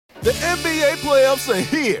The NBA playoffs are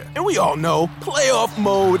here, and we all know playoff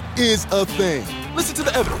mode is a thing. Listen to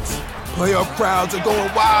the evidence. Playoff crowds are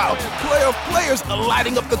going wild. Playoff players are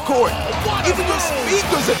lighting up the court. Even your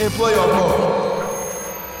speakers are in playoff mode.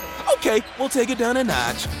 Okay, we'll take it down a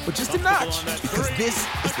notch, but just a notch, because this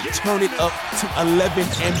is the Turn It Up to 11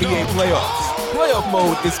 NBA playoffs. Playoff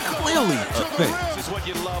mode is clearly a thing.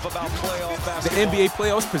 The NBA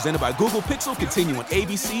playoffs presented by Google Pixel continue on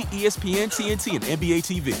ABC, ESPN, TNT, and NBA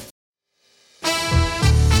TV.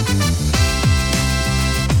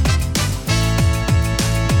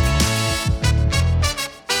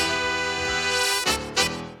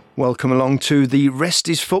 Welcome along to the Rest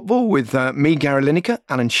is Football with me, Gary Lineker,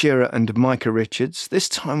 Alan Shearer and Micah Richards. This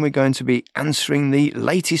time we're going to be answering the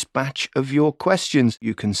latest batch of your questions.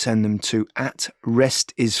 You can send them to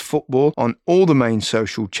 @RestIsFootball on all the main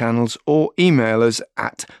social channels or email us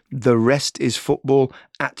at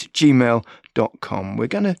therestisfootball@gmail.com. We're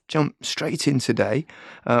going to jump straight in today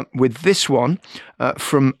with this one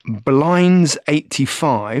from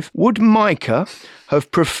Blinds85. Would Micah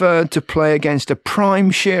have preferred to play against a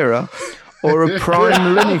prime Shearer or a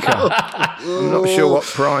prime Lineker? I'm not sure what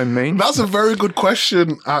prime means. That's a very good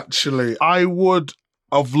question, actually. I would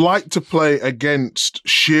have liked to play against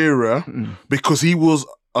Shearer because he was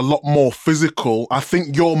a lot more physical. I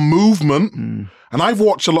think your movement, and I've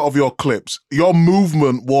watched a lot of your clips, your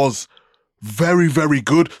movement was very, very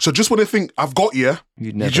good. So just when I think I've got you,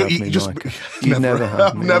 You'd never have me, Micah. You'd never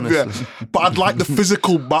have me, never. honestly. But I'd like the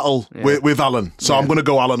physical battle with Alan. So I'm going to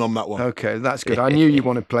go Alan on that one. Okay, that's good. I knew you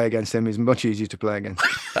want to play against him. He's much easier to play against.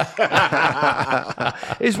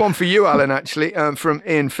 Here's one for you, Alan, actually, from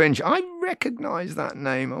Ian Finch. I recognise that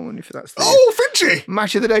name. I wonder if that's the Finchy!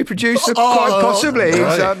 Match of the Day producer, quite possibly. He's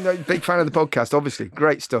a big fan of the podcast, obviously.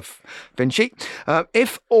 Great stuff, Finchy.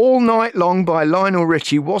 If All Night Long by Lionel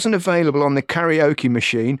Richie wasn't available on the karaoke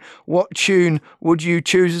machine, what tune would you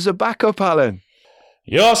choose as a backup, Alan?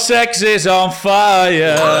 Your sex is on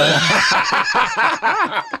fire.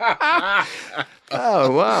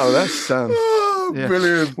 Oh wow, that's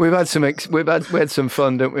brilliant. We've had some we had some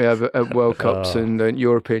fun, don't we, at World Cups and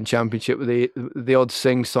European Championship with the odd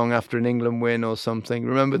sing song after an England win or something.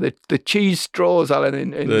 Remember the cheese straws, Alan?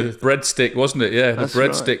 In the breadstick, wasn't it? Yeah, the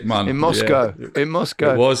breadstick right. man in Moscow. Yeah. In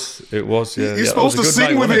Moscow, it was. Yeah, You're supposed to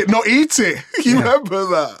sing with it, not eat it. You remember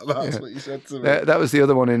that? That's what you said to me. That was the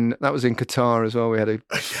other one that was in Qatar as well. We had a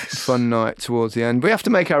fun night towards the end. We have to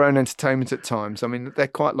make our own entertainment at times. I mean, they're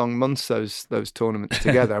quite long months, those tournaments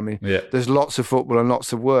together. I mean, there's lots of football and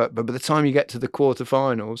lots of work, but by the time you get to the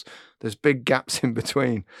quarterfinals, there's big gaps in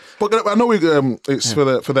between. But I know it's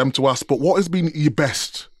for them to ask, but what has been your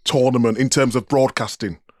best tournament in terms of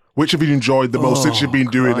broadcasting? Which have you enjoyed the most since you've been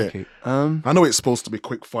doing it? I know it's supposed to be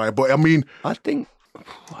quick fire, but I mean, I think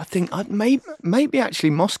maybe actually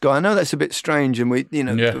Moscow. I know that's a bit strange, and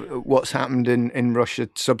what's happened in Russia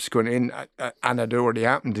subsequently, and had already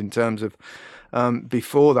happened in terms of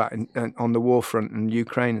before that on the war front and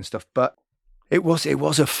Ukraine and stuff. But it was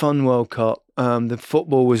a fun World Cup. The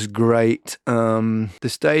football was great. The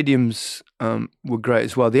stadiums were great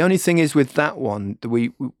as well. The only thing is with that one,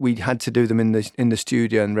 we had to do them in the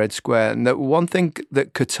studio in Red Square. And the one thing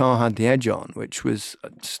that Qatar had the edge on, which was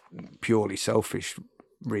purely selfish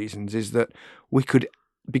reasons, is that we could,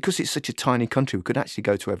 because it's such a tiny country, we could actually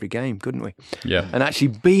go to every game, couldn't we? Yeah. And actually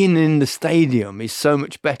being in the stadium is so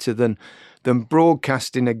much better than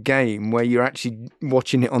broadcasting a game where you're actually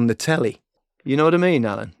watching it on the telly. You know what I mean,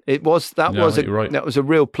 Alan? That was a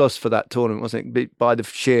real plus for that tournament, wasn't it? By the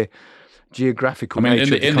sheer geographical nature of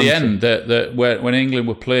the country. In the end, when England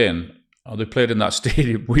were playing, they played in that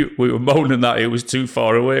stadium. We were moaning that it was too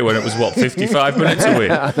far away when it was 55 minutes away.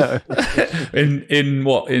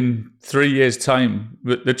 In 3 years' time,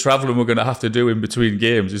 the travelling we're going to have to do in between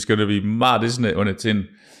games is going to be mad, isn't it? When it's in,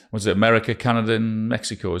 was it America, Canada, and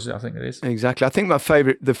Mexico? Is it? I think it is. Exactly. I think the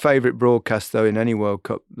favourite broadcast though in any World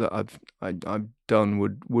Cup that I've done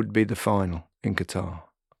would be the final in Qatar.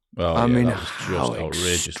 Oh, I mean, that was just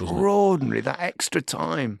outrageous, extraordinary. That extra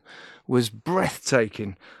time was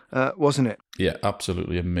breathtaking, wasn't it? Yeah,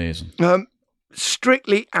 absolutely amazing.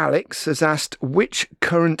 Strictly Alex has asked, which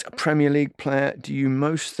current Premier League player do you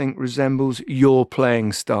most think resembles your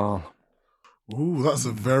playing style? Ooh, that's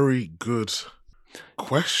a very good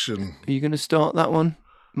question. Are you going to start that one?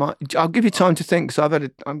 I'll give you time to think, because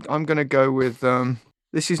I'm going to go with.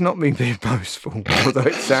 This is not me being boastful, although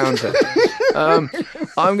it sounds it. I'm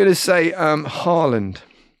going to say Haaland,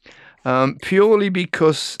 purely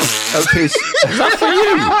because of his. Is that for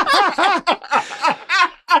you?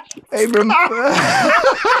 Abram.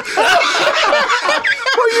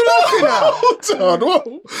 What are you laughing at? Hold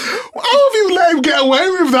on. How have you let him get away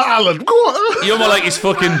with that, Alan? Go on. You're more like his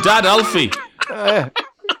fucking dad, Alfie.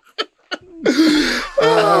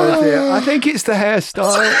 Oh dear. I think it's the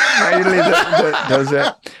hairstyle mainly that does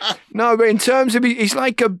it. No, but in terms of, he's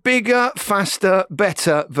like a bigger, faster,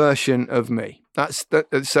 better version of me.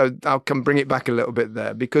 So I can bring it back a little bit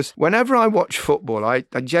there, because whenever I watch football, I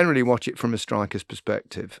generally watch it from a striker's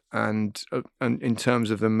perspective and in terms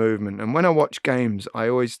of the movement. And when I watch games, I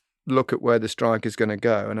always look at where the striker's going to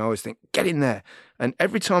go, and I always think, get in there. And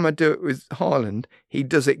every time I do it with Haaland, he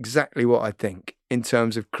does exactly what I think in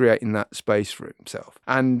terms of creating that space for himself.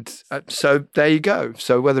 And so there you go.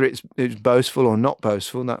 So whether it's boastful or not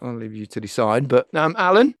boastful, that I'll leave you to decide. But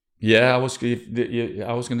Alan? Yeah, I was going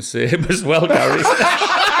to say him as well, Gary.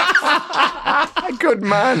 Good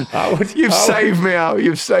man. You've saved me out.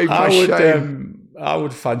 You've saved my shame. I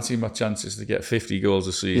would fancy my chances to get 50 goals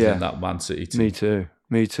a season in that Man City team.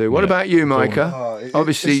 Me too. What about you, Micah?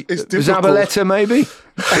 Obviously, it's Zabaleta, maybe?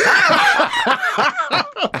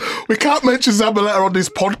 We can't mention Zabaleta on this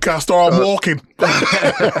podcast or I'm walking.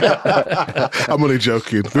 I'm only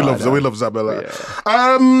joking. We love Zabaleta.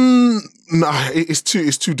 Yeah. It's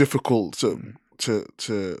too difficult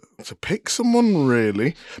to pick someone,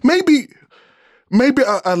 really. Maybe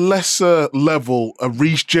a lesser level, a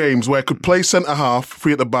Reece James, where he could play centre half,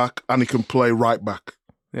 free at the back, and he can play right back.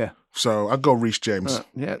 Yeah. So I'd go Reece James.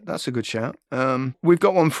 Yeah, that's a good shout. We've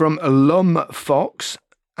got one from Alum Fox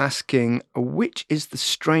asking, which is the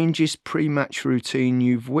strangest pre-match routine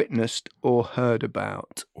you've witnessed or heard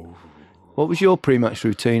about? Ooh. What was your pre-match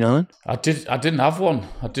routine, Alan? I didn't have one.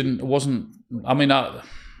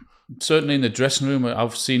 Certainly in the dressing room,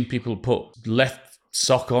 I've seen people put left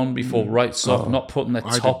sock on before right sock, not putting their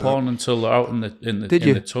top on until they're out in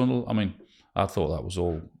the tunnel. I mean, I thought that was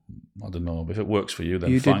all. I don't know. If it works for you, then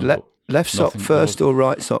fine. You did left sock first or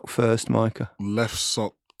right sock first, Micah? Left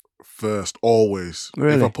sock first, always.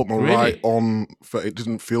 Really? If I put my right on, it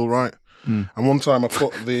didn't feel right. And one time I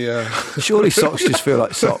put the... Surely socks just feel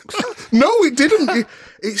like socks. No, it didn't.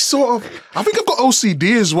 It's sort of... I think I've got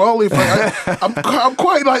OCD as well. I'm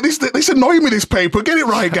quite like this. This annoying me, this paper. Get it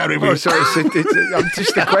right, Gary. Oh, sorry. It's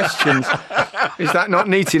just the questions. Is that not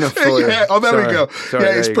neat enough for you? Yeah. Oh, there we go. Sorry,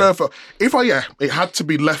 yeah, it's perfect. It had to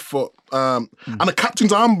be left foot. And a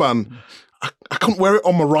captain's armband, I couldn't wear it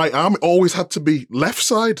on my right arm. It always had to be left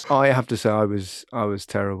side. I have to say I was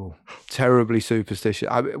terrible. Terribly superstitious,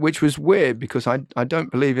 which was weird because I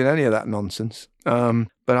don't believe in any of that nonsense.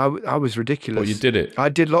 But I was ridiculous. Well, you did it. I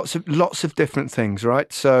did lots of different things,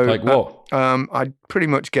 right? So like what? I'd pretty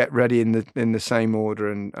much get ready in the same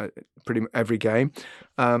order and pretty much every game.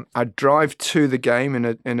 I'd drive to the game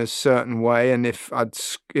in a certain way, and if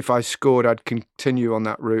I scored, I'd continue on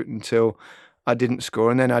that route until I didn't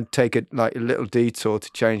score, and then I'd take a little detour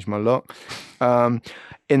to change my luck.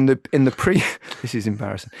 In the this is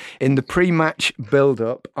embarrassing. In the pre-match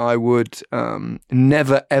build-up, I would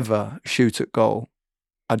never ever shoot at goal.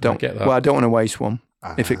 I don't want to waste one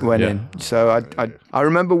if it went in. So I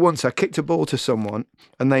remember once I kicked a ball to someone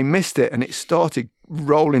and they missed it, and it started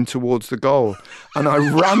rolling towards the goal, and I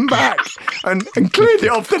ran back and cleared it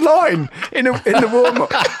off the line in the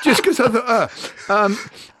warm-up just because I thought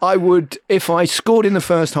I would, if I scored in the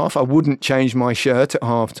first half, I wouldn't change my shirt at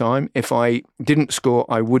half-time. If I didn't score,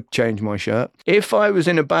 I would change my shirt. If I was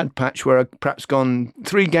in a bad patch where I'd perhaps gone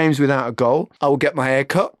 3 games without a goal, I would get my hair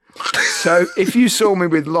cut. So if you saw me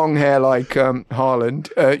with long hair like Haaland,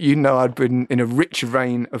 you know I'd been in a rich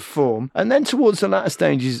vein of form. And then towards the latter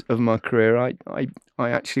stages of my career, I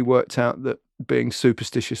actually worked out that being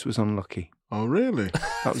superstitious was unlucky. Oh, really?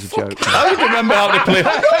 That was a joke. How did you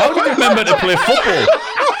remember to play football?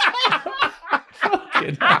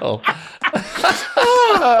 Fucking hell.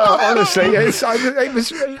 Honestly, it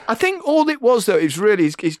was. I think all it was, though, is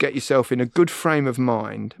get yourself in a good frame of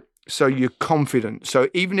mind. So you're confident. So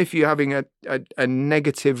even if you're having a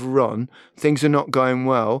negative run, things are not going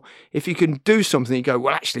well, if you can do something, you go,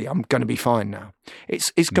 well, actually, I'm going to be fine now.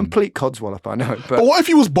 It's complete codswallop, I know. But what if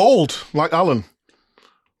he was bald, like Alan,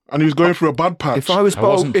 and he was going through a bad patch? If I was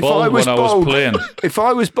bald, if I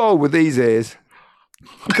was bald with these ears,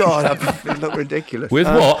 God, I'd look ridiculous. With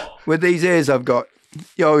what? With these ears I've got.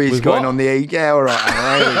 Oh, he's with going what? On the E. Yeah, all right.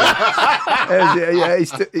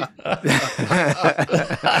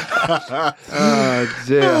 Oh,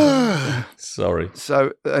 dear. Sorry.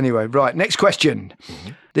 So, anyway, right. Next question.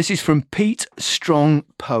 This is from Pete Strong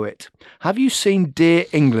Poet. Have you seen Dear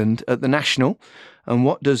England at the National? And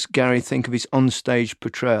what does Gary think of his onstage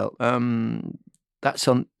portrayal? That's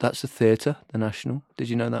a theatre, the National. Did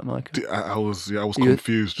you know that, Mike? I was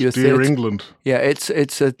confused. Dear England. Yeah,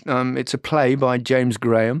 it's a play by James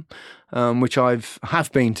Graham, which have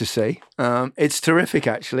been to see. It's terrific,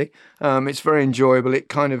 actually. It's very enjoyable. It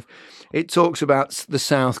talks about the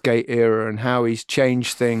Southgate era and how he's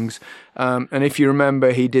changed things. And if you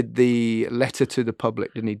remember, he did the letter to the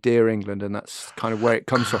public, didn't he? Dear England, and that's kind of where it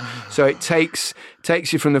comes from. So it takes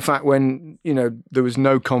you from the fact when, there was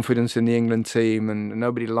no confidence in the England team and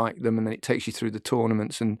nobody liked them, and then it takes you through the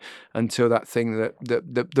tournaments and until that thing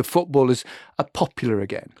that the footballers are popular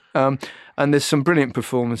again. And there's some brilliant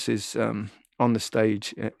performances on the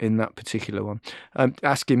stage in that particular one.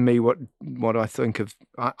 Asking me what I think of,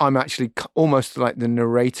 I'm actually almost like the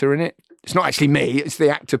narrator in it. It's not actually me; it's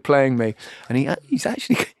the actor playing me, and he's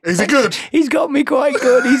actually. Is he good? He's got me quite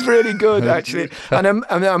good. He's really good, actually. And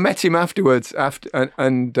I met him afterwards.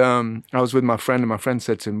 And I was with my friend, and my friend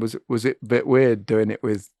said to him, "Was it a bit weird doing it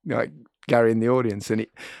with Gary in the audience?" And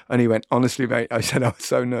he went, "Honestly, mate," I said, "I was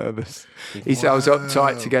so nervous." He said, "I was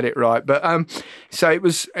uptight to get it right." But so it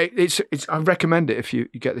was. It's. I recommend it if you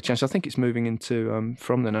get the chance. I think it's moving into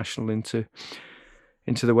from the National into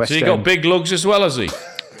the West End. So he got big lugs as well, has he?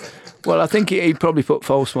 Well, I think he probably put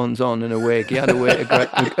false ones on and a wig. He had a wig,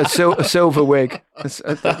 a silver wig.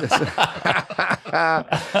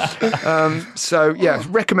 So, yeah,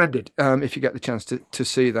 recommended if you get the chance to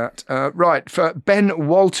see that. Right, for Ben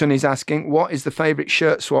Walton is asking, what is the favourite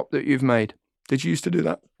shirt swap that you've made? Did you used to do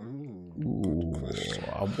that? Ooh,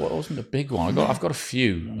 it wasn't a big one. I've got a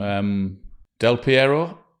few. Del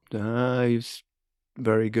Piero. He's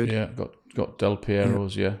very good. Yeah, got Del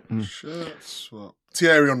Piero's, yeah. Shirt swap.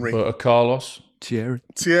 Thierry Henry. Carlos. Thierry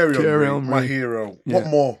Henry, my hero. Yeah. What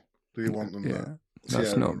more do you want than that?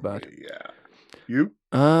 That's not bad. Yeah. You?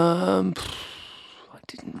 I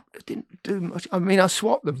didn't do much. I mean, I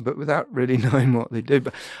swapped them, but without really knowing what they do.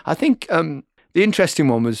 But I think the interesting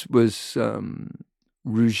one was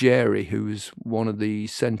Ruggeri, who was one of the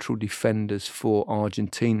central defenders for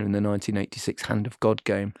Argentina in the 1986 Hand of God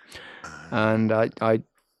game, and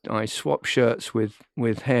I swapped shirts with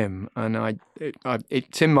him, and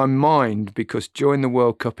it's in my mind because during the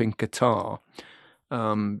World Cup in Qatar,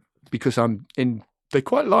 because they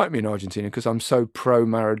quite like me in Argentina because I'm so pro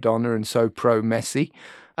Maradona and so pro Messi,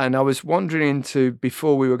 and I was wandering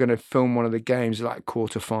before we were going to film one of the games, like a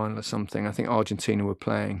quarter-final or something. I think Argentina were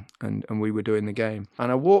playing, and we were doing the game,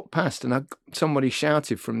 and I walked past, and somebody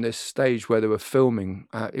shouted from this stage where they were filming.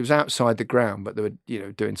 It was outside the ground, but they were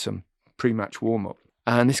doing some pre-match warm-up.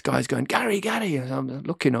 And this guy's going, Gary, and I'm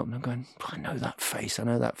looking up and I'm going, I know that face. And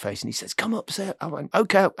he says, come up, say it. I went,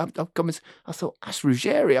 okay, I'll come. I thought, that's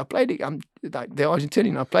Ruggeri. I played it. I'm the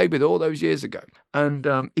Argentinian I played with all those years ago.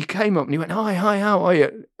 And he came up and he went, hi, how are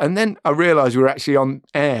you? And then I realised we were actually on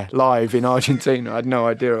air live in Argentina. I had no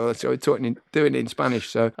idea. So we're doing it in Spanish.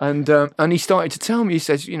 So and he started to tell me, he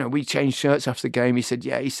says, we changed shirts after the game. He said,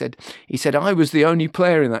 yeah, he said, I was the only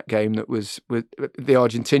player in that game that was with the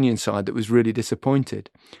Argentinian side that was really disappointed.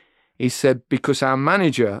 He said, because our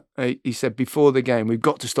manager, he said, before the game, we've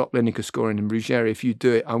got to stop Lineker scoring. And Ruggeri, if you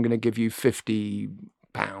do it, I'm going to give you £50,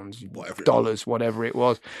 whatever it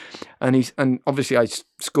was. And obviously I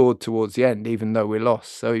scored towards the end, even though we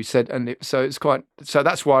lost. So he said, so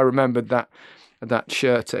that's why I remembered that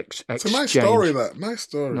shirt exchange. It's a nice story, that. Nice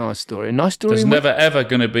story. There's never ever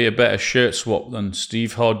going to be a better shirt swap than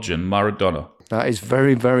Steve Hodge and Maradona. That is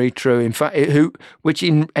very, very true. In fact, which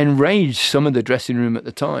enraged some of the dressing room at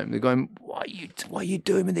the time. They're going, what are you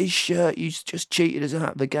doing with this shirt? You just cheated us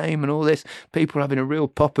out of the game and all this. People are having a real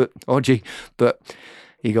pop at Hodgie, but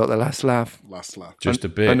he got the last laugh. Just a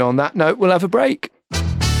bit. And on that note, we'll have a break. The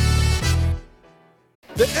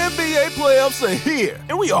NBA playoffs are here,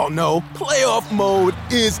 and we all know playoff mode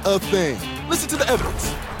is a thing. Listen to the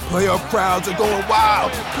evidence. Playoff crowds are going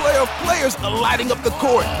wild. Playoff players are lighting up the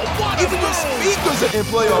court. Even your speakers are in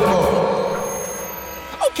playoff mode.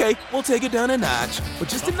 Okay, we'll take it down a notch, but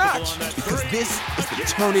just a notch, because this is the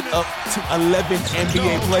Turn It Up to 11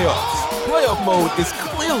 NBA playoffs. Playoff mode is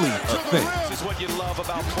clearly a thing.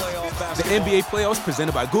 The NBA playoffs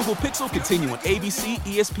presented by Google Pixel continue on ABC,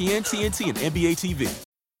 ESPN, TNT, and NBA TV.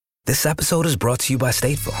 This episode is brought to you by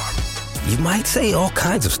State Farm. You might say all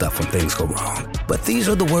kinds of stuff when things go wrong, but these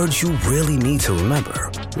are the words you really need to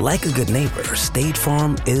remember. Like a good neighbor, State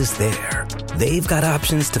Farm is there. They've got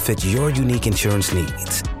options to fit your unique insurance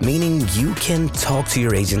needs, meaning you can talk to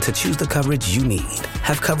your agent to choose the coverage you need,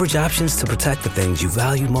 have coverage options to protect the things you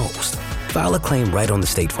value most, file a claim right on the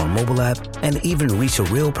State Farm mobile app, and even reach a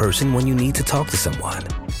real person when you need to talk to someone.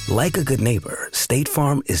 Like a good neighbor, State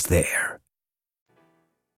Farm is there.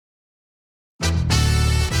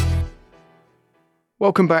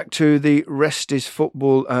 Welcome back to the Rest is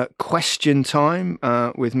Football question time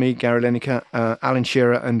with me, Gary Lineker, Alan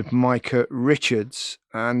Shearer and Micah Richards.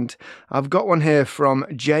 And I've got one here from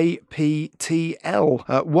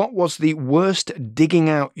JPTL. What was the worst digging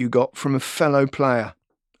out you got from a fellow player?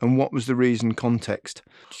 And what was the reason, context?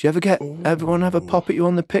 Did you ever get everyone have a pop at you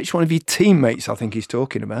on the pitch? One of your teammates, I think he's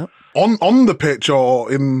talking about. On the pitch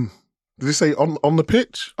or in... Did he say on the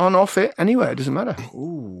pitch? On, off it, anywhere, it doesn't matter.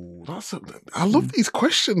 Ooh, I love these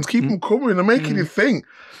questions. Keep them coming. They're making you think.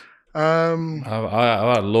 I've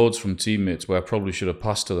had loads from teammates where I probably should have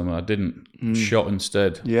passed to them and I didn't. Shot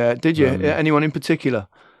instead. Yeah, did you? Anyone in particular?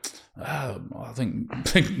 I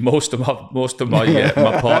think most of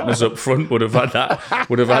my partners up front would have had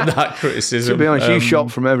that criticism. To be honest, you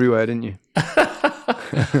shot from everywhere, didn't you?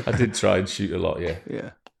 I did try and shoot a lot.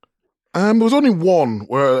 Yeah. There was only one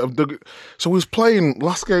where so we was playing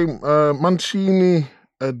last game. Mancini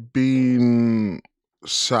had been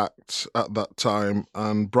sacked at that time,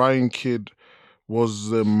 and Brian Kidd was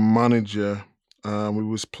the manager. We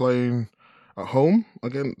was playing at home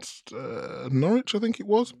against Norwich, I think it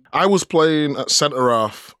was. I was playing at centre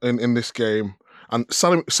half in this game, and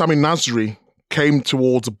Sami Nasri came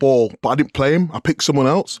towards the ball, but I didn't play him. I picked someone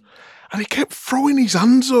else, and he kept throwing his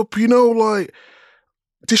hands up, like.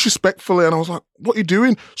 Disrespectfully, and I was like, what are you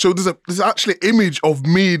doing? So there's actually an image of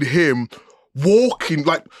me and him walking,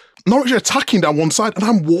 like Norwich attacking down one side and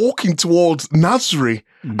I'm walking towards Nasri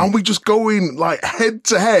and we just going like head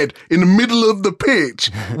to head in the middle of the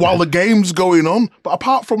pitch while the game's going on. But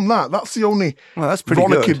apart from that, that's the only... Well, that's pretty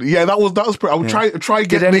good. Yeah, that was pretty... I would try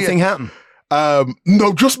get... Did anything happen?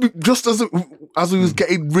 No, just as we was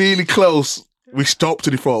getting really close, we stopped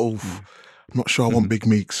and he thought, I'm not sure I want Big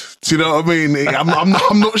Meeks. Do you know what I mean?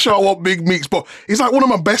 I'm not sure I want Big Meeks, but he's like one of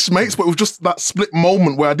my best mates, but it was just that split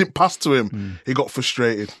moment where I didn't pass to him. He got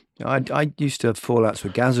frustrated. I used to have fallouts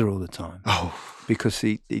with Gazza all the time. Oh. Because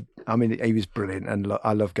he was brilliant and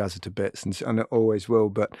I love Gazza to bits and I always will,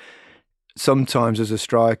 but sometimes as a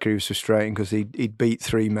striker he was frustrating because he'd beat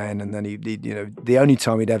three men and then the only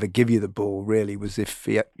time he'd ever give you the ball really was if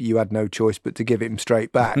you had no choice but to give it him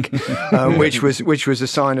straight back, which was a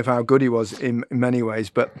sign of how good he was in many ways.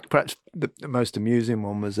 But perhaps the most amusing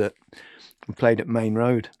one was that we played at Main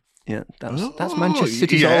Road. Yeah, that's Manchester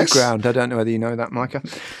City's old ground. I don't know whether you know that, Micah.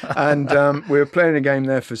 And we were playing a game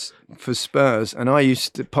there for Spurs, and I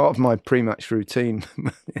used to, part of my pre-match routine.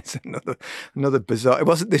 It's another bizarre.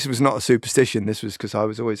 This was not a superstition. This was because I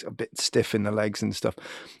was always a bit stiff in the legs and stuff.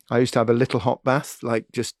 I used to have a little hot bath, like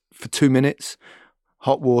just for 2 minutes,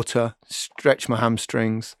 hot water, stretch my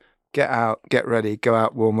hamstrings. Get out, get ready, go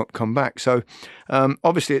out, warm up, come back. So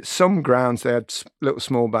obviously at some grounds they had little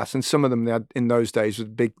small baths and some of them they had in those days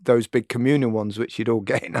with those big communal ones which you'd all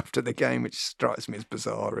get in after the game, which strikes me as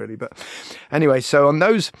bizarre really. But anyway, so on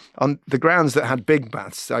the grounds that had big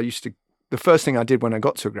baths, the first thing I did when I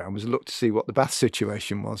got to a ground was look to see what the bath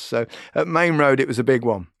situation was. So at Main Road it was a big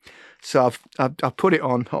one. So I put it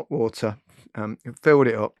on hot water, filled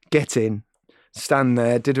it up, get in, stand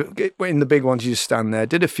there, in the big ones you just stand there,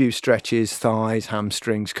 did a few stretches, thighs,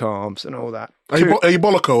 hamstrings, calves and all that. Are you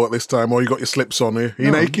bolloco at this time or you got your slips on here? Are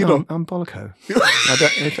you naked? No, I'm bolloco.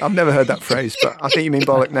 I've never heard that phrase, but I think you mean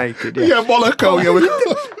bollock naked. Yeah, bolloco.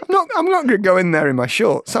 I'm not going to go in there in my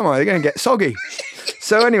shorts, am I? They're going to get soggy.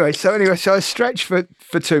 So anyway, I stretched for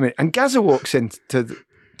 2 minutes and Gazza walks into the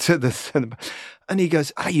and he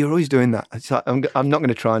goes, you're always doing that. It's like, I'm not going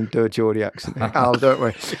to try and do a Geordie accent. Al, don't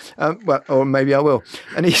worry. Or maybe I will.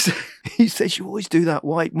 And he says, you always do that.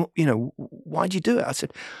 Why? Why'd you do it? I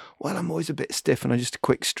said, well, I'm always a bit stiff and I just a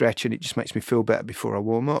quick stretch and it just makes me feel better before I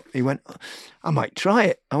warm up. He went, I might try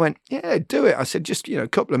it. I went, yeah, do it. I said, just, a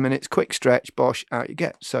couple of minutes, quick stretch, bosh, out you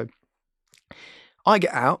get. So I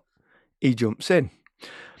get out, he jumps in.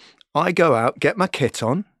 I go out, get my kit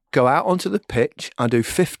on, go out onto the pitch, I do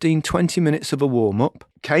 15, 20 minutes of a warm-up,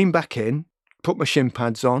 came back in, put my shin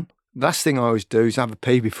pads on. Last thing I always do is have a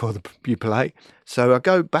pee before you play. So I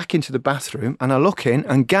go back into the bathroom and I look in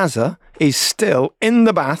and Gazza is still in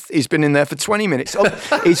the bath. He's been in there for 20 minutes.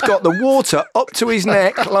 He's got the water up to his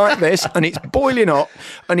neck like this and it's boiling hot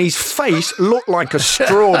and his face looked like a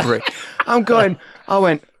strawberry. I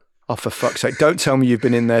went, oh, for fuck's sake, don't tell me you've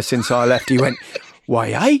been in there since I left. He went,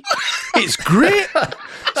 why, it's great.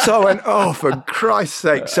 So I went, oh, for Christ's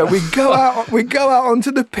sake. So we go out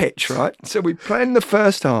onto the pitch, right? So we play in the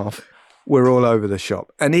first half. We're all over the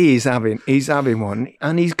shop. And he's having one.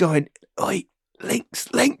 And he's going, oi,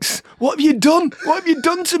 Links, what have you done? What have you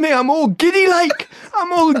done to me? I'm all giddy, like.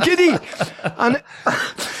 I'm all giddy. And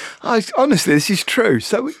Honestly, this is true.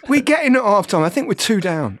 So we get in at half time. I think we're 2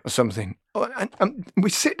 down or something. And we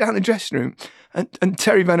sit down in the dressing room and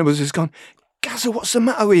Terry Venables has gone, Gazza, what's the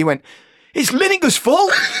matter with you? He went, it's Lineker's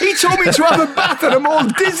fault. He told me to have a bath and I'm all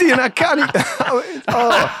dizzy and I can't eat.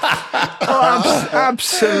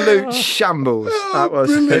 Absolute shambles. That was.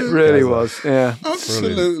 Brilliant. It really was. Yeah.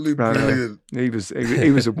 Absolutely brilliant. He was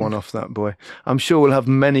a one-off, that boy. I'm sure we'll have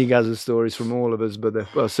many Gazza stories from all of us, but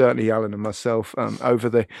certainly Alan and myself over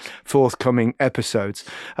the forthcoming episodes.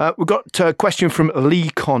 We've got a question from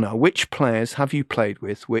Lee Connor. Which players have you played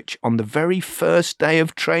with which on the very first day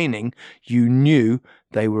of training you knew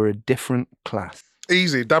they were a different class?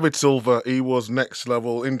 Easy. David Silva, he was next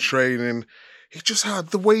level in training. He just had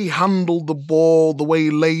the way he handled the ball, the way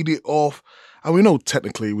he laid it off. And we know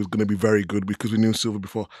technically he was going to be very good because we knew Silva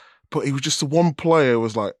before. But he was just the one player who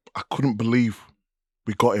was like, I couldn't believe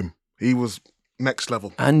we got him. He was next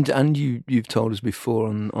level. And you've told us before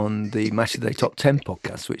on the Match of the Day Top 10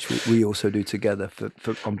 podcast, which we also do together for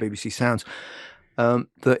on BBC Sounds,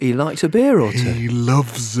 that he likes a beer or two. He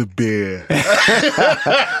loves a beer.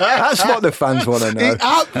 That's what the fans want to know. He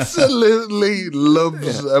absolutely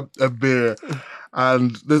loves a beer.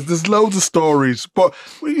 And there's loads of stories. But,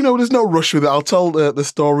 there's no rush with it. I'll tell the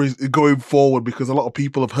stories going forward because a lot of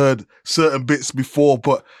people have heard certain bits before.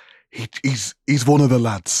 But he's one of the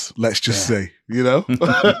lads, let's just say, Matt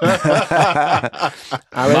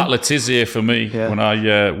Letizia for me,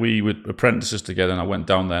 when we were apprentices together and I went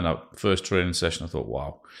down there in our first training session, I thought,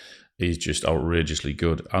 wow, he's just outrageously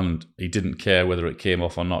good. And he didn't care whether it came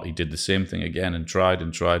off or not. He did the same thing again and tried.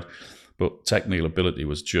 But technical ability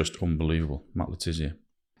was just unbelievable. Matt Letizia.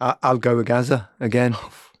 I'll go with Gazza again.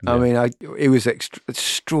 Yeah. I mean, he was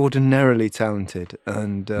extraordinarily talented,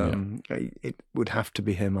 and it would have to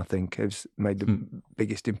be him, I think. It's made the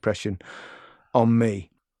biggest impression on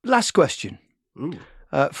me. Last question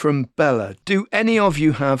from Bella. Do any of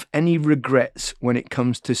you have any regrets when it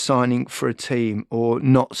comes to signing for a team or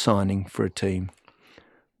not signing for a team?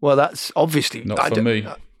 Well, that's obviously... Not for me.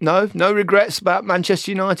 No regrets about Manchester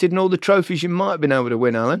United and all the trophies you might have been able to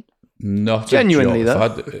win, Alan? Not genuinely, though.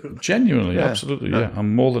 Genuinely, absolutely, yeah.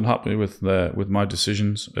 I'm more than happy with my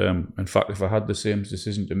decisions. In fact, if I had the same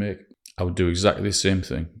decision to make, I would do exactly the same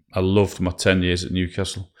thing. I loved my 10 years at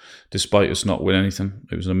Newcastle, despite us not winning anything.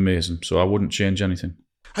 It was amazing, so I wouldn't change anything.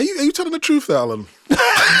 Are you telling the truth there, Alan?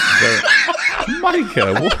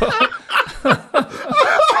 Micah, what?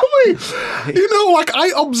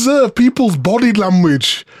 I observe people's body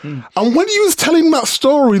language. And when you was telling that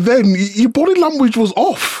story then, your body language was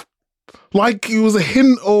off. Like it was a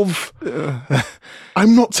hint of,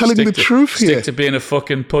 I'm not telling the truth here. Stick to being a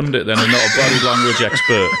fucking pundit then and not a body language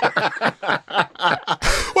expert.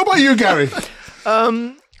 What about you, Gary?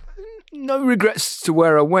 No regrets to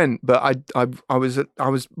where I went, but I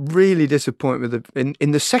was really disappointed with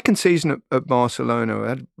in the second season at Barcelona. I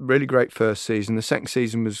had a really great first season. The second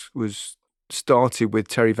season was started with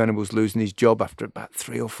Terry Venables losing his job after about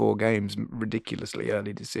 3 or 4 games, ridiculously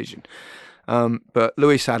early decision. But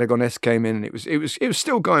Luis Aragonés came in, and it was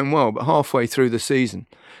still going well. But halfway through the season,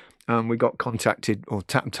 we got contacted or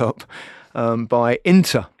tapped up by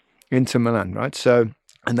Inter Milan, right? So,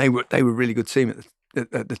 and they were a really good team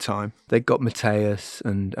at the time. They got Mateus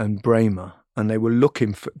and Bremer, and they were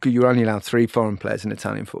looking for. You were only allowed 3 foreign players in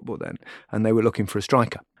Italian football then, and they were looking for a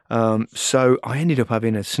striker. So I ended up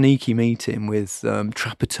having a sneaky meeting with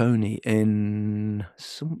Trapattoni in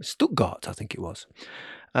Stuttgart, I think it was.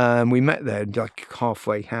 We met there, like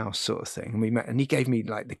halfway house sort of thing. And we met, and he gave me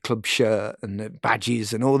like the club shirt and the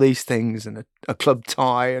badges and all these things and a club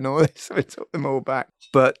tie and all this. So I took them all back,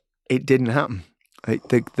 but it didn't happen.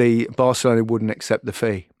 The Barcelona wouldn't accept the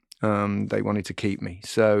fee. They wanted to keep me,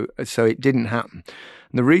 so it didn't happen.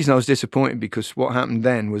 And the reason I was disappointed because what happened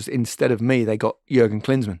then was instead of me, they got Jurgen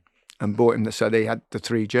Klinsmann and bought him. So they had the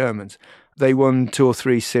 3 Germans. They won 2 or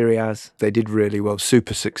 3 Serie A's. They did really well.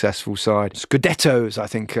 Super successful side. Scudettos, I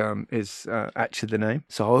think, is actually the name.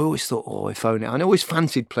 So I always thought, if only. I always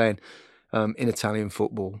fancied playing in Italian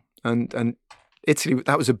football. And Italy,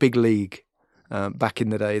 that was a big league back in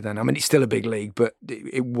the day then. I mean, it's still a big league, but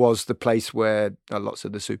it was the place where lots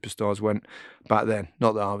of the superstars went back then.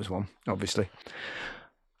 Not that I was one, obviously.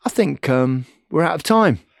 I think we're out of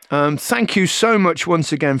time. Thank you so much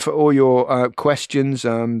once again for all your questions.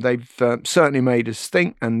 They've certainly made us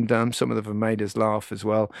think, and some of them have made us laugh as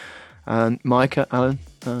well. And Micah, Alan,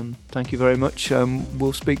 thank you very much.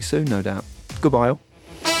 We'll speak soon, no doubt. Goodbye all.